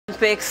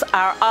Olympics,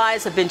 our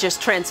eyes have been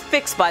just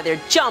transfixed by their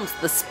jumps,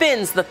 the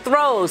spins, the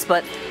throws,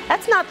 but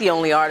that's not the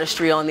only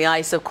artistry on the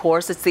ice, of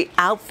course. It's the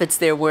outfits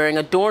they're wearing,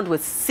 adorned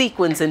with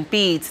sequins and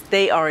beads.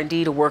 They are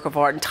indeed a work of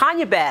art. And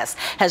Tania Bass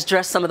has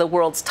dressed some of the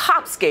world's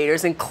top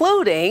skaters,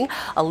 including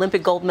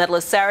Olympic gold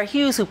medalist Sarah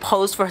Hughes, who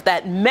posed for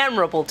that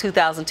memorable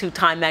 2002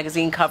 Time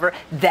magazine cover.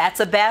 That's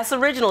a Bass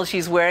original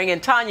she's wearing,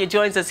 and Tania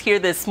joins us here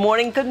this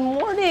morning. Good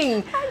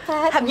morning. Hi,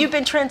 Pat. Have you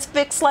been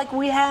transfixed like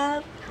we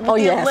have? Oh,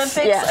 the yes,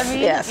 Olympics? yes, I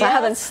mean, yes. I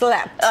haven't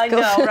slept. I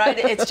know, right?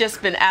 It's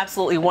just been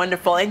absolutely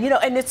wonderful. And, you know,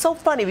 and it's so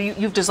funny.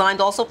 You've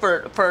designed also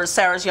for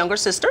Sarah's younger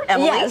sister,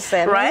 Emily. Yes,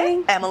 Emily.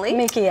 Right? Emily.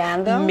 Miki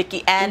Ando.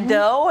 Miki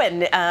Ando.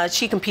 And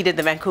she competed in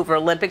the Vancouver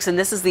Olympics. And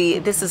this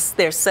is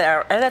their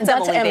Sarah. That's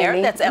Emily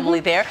there. That's Emily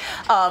there.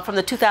 From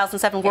the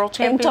 2007 World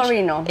Championship. In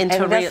Torino. In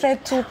Torino. And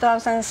that's the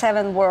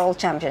 2007 World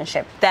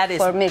Championship. That is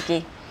for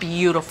Miki.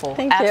 Beautiful.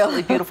 Thank Absolutely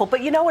you. beautiful. But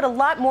you know what? A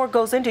lot more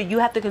goes into it. You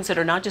have to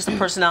consider not just the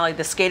personality of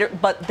the skater,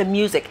 but the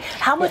music.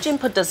 How much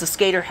input does the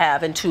skater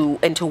have into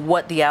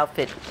what the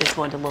outfit is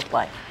going to look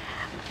like?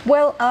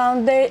 Well,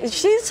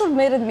 she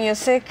submitted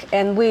music,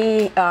 and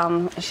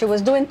she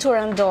was doing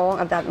Turandot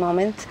at that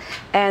moment.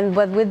 And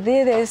what we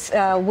did is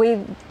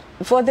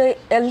for the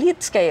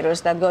elite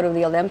skaters that go to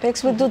the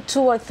Olympics, we do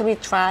 2 or 3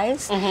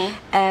 tries,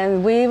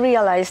 and we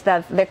realized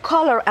that the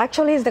color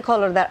actually is the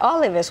color that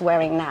Olive is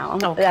wearing now.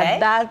 Okay.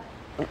 That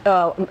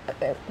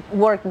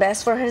worked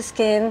best for her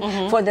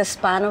skin, for the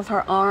span of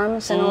her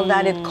arms and all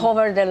that. It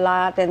covered a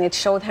lot, and it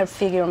showed her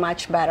figure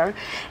much better.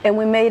 And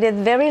we made it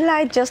very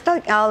light, just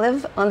like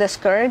Olive on the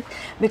skirt,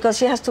 because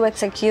she has to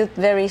execute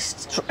very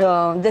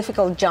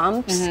difficult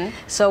jumps.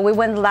 So we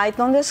went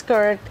light on the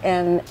skirt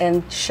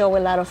and show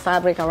a lot of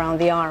fabric around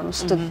the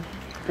arms.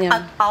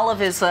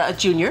 Olive is a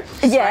junior.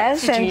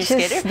 Yes, right? and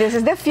this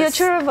is the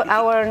future of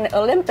our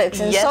Olympics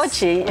in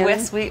Sochi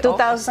in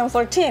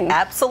 2014.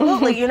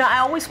 Absolutely. You know, I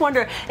always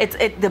wonder,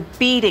 the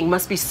beading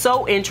must be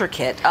so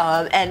intricate,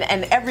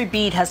 and every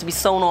bead has to be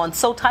sewn on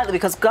so tightly,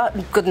 because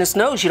goodness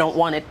knows you don't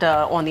want it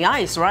on the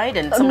ice, right?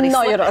 And somebody's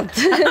no, you don't.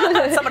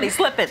 Somebody's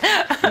slipping.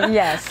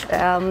 Yes.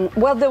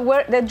 Well,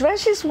 the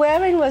dress she's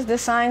wearing was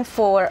designed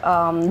for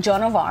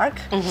Joan of Arc,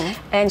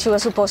 and she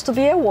was supposed to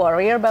be a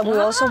warrior, but we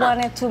also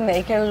wanted to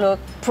make her look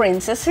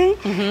princessy,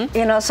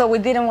 you know, so we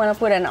didn't want to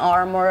put an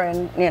armor,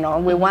 and you know,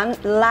 we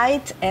want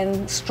light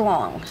and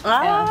strong,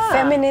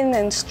 feminine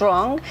and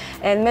strong.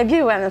 And maybe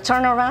you want to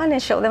turn around and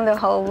show them the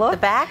whole look. The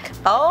back?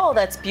 Oh,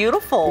 that's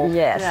beautiful.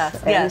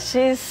 Yes, and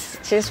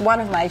she's one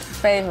of my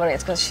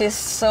favorites because she's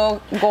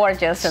so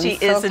gorgeous and she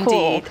so is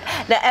indeed.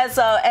 Cool. Now,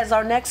 as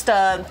our next,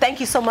 thank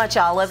you so much,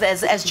 Olive.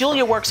 As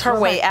Julia works her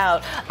way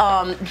out,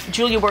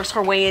 Julia works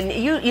her way in.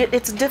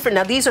 It's different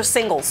now. These are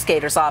single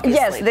skaters,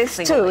 obviously. Yes,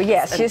 these two.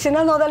 Yes, she's in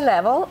another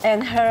level,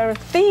 and her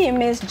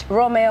theme is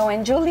Romeo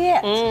and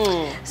Juliet.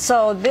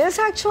 So this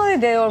actually,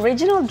 the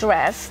original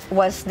dress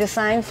was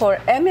designed for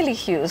Emily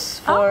Hughes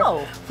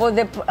for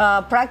the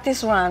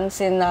practice runs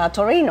in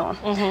Torino.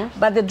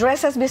 But the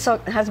dress has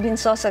been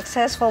so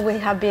successful. We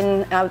have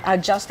been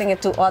adjusting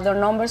it to other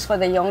numbers for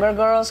the younger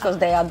girls because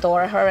they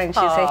adore her and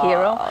she's a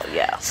hero.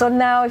 Yeah. So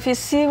now, if you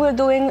see, we're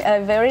doing a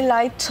very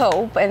light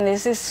taupe, and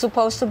this is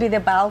supposed to be the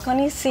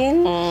balcony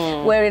scene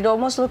where it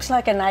almost looks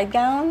like a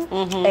nightgown.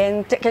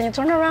 And can you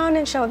turn around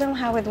and show them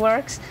how it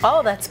works?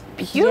 Oh, that's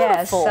beautiful.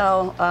 Yes,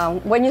 so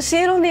when you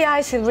see it on the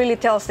ice, it really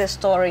tells the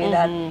story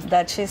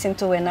that she's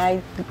into a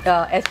night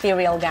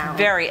ethereal gown.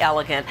 Very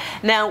elegant.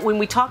 Now, when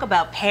we talk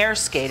about pair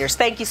skaters,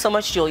 thank you so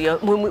much, Julia.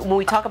 When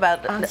we talk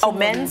about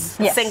men's,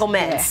 single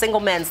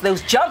men's,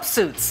 those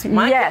jumpsuits.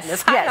 My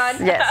goodness.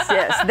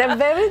 Yes.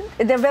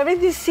 They're very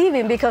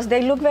deceiving because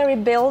they look very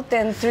built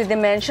and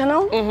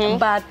three-dimensional,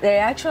 but they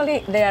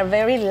are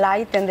very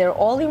light, and they're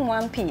all in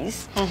one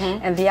piece.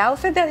 And the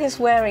outfit that he's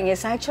wearing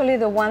is actually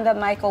the one that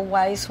Michael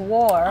Weiss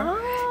wore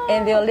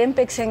in the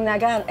Olympics in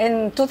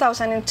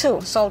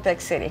 2002, Salt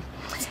Lake City.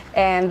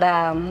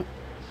 And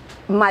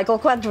Michael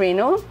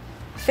Quadrino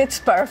fits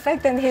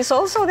perfect, and he's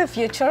also the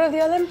future of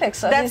the Olympics.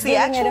 So that's the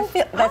actual?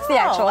 That's the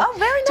actual. Oh,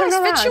 very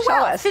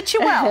nice. Fits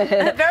you well.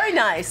 Very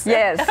nice.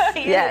 Yes,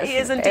 he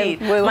is indeed.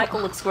 Michael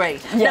looks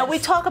great. Yes. Now, we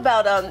talk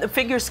about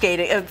figure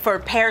skating, for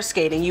pair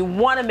skating, you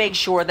want to make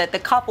sure that the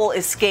couple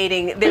is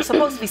skating, they're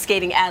supposed to be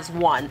skating as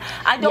one.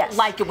 I don't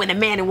like it when a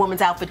man and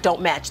woman's outfit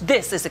don't match.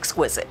 This is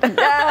exquisite.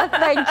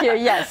 Thank you.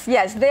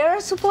 Yes. They're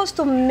supposed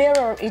to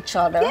mirror each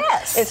other.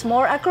 Yes. It's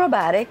more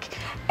acrobatic,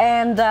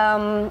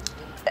 and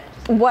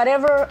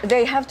whatever,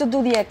 they have to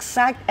do the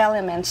exact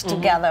elements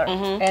together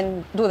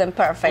and do them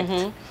perfect.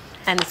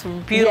 And it's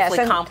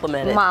beautifully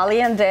complemented.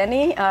 Molly and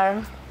Denny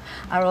are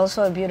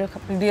also a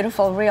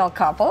beautiful real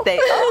couple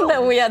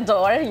that we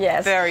adore.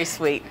 Yes. Very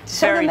sweet.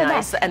 Very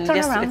nice. And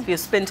just if you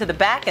spin to the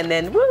back and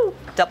then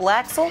double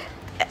axle.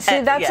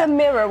 See, that's a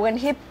mirror. When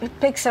he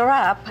picks her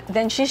up,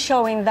 then she's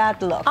showing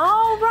that look.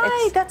 Oh,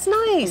 right. That's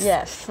nice.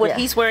 Yes. What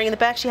he's wearing in the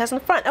back, she has in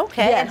the front.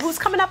 Okay. Yes. And who's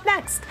coming up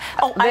next?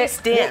 Oh, ice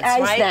dance, the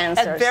ice right?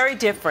 dancers. And very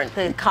different,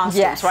 the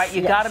costumes, right?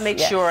 You got to make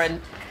sure. And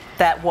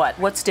that what?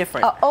 What's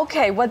different?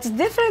 Okay, what's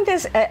different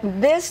is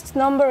this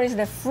number is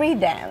the free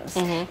dance.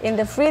 In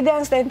the free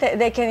dance,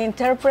 they can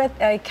interpret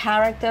a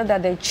character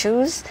that they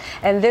choose,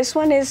 and this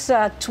one is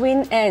twin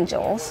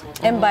angels,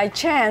 and by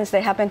chance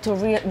they happen to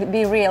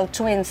be real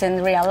twins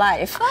in real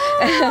life.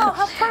 Oh,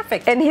 how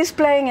perfect. And he's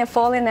playing a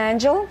fallen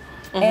angel.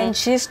 And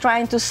she's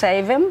trying to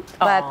save him,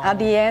 but at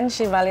the end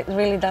she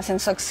really doesn't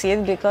succeed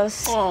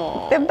because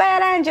the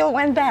bad angel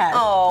went bad.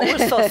 Oh, we're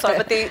so sorry,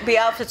 but the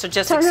outfits are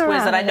just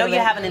exquisite. I know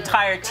you have an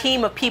entire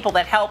team of people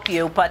that help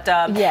you, but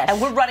and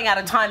we're running out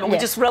of time, and we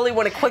just really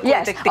want to quickly.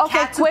 The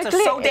cat suits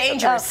are so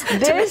dangerous.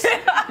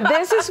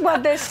 This is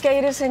what the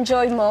skaters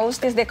enjoy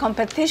most: is the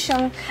competition,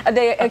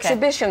 the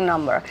exhibition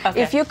number.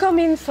 If you come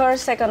in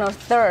first, second, or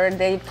third,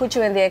 they put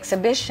you in the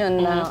exhibition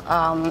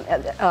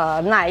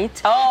night,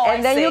 and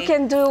then you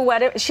can do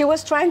what. She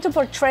was trying to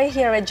portray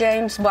here a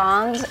James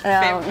Bond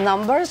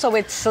number, so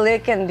it's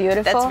slick and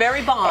beautiful. That's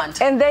very Bond.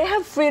 And they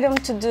have freedom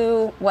to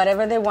do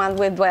whatever they want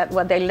with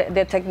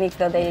the technique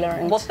that they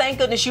learned. Well, thank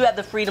goodness you have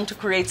the freedom to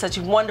create such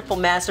wonderful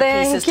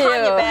masterpieces. Thank you.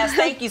 Tania Bass,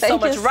 thank you so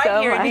much.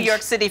 Right here in New much.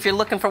 York City, if you're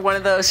looking for one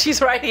of those,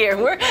 she's right here.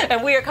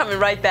 And we are coming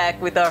right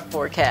back with our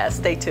forecast.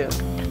 Stay tuned.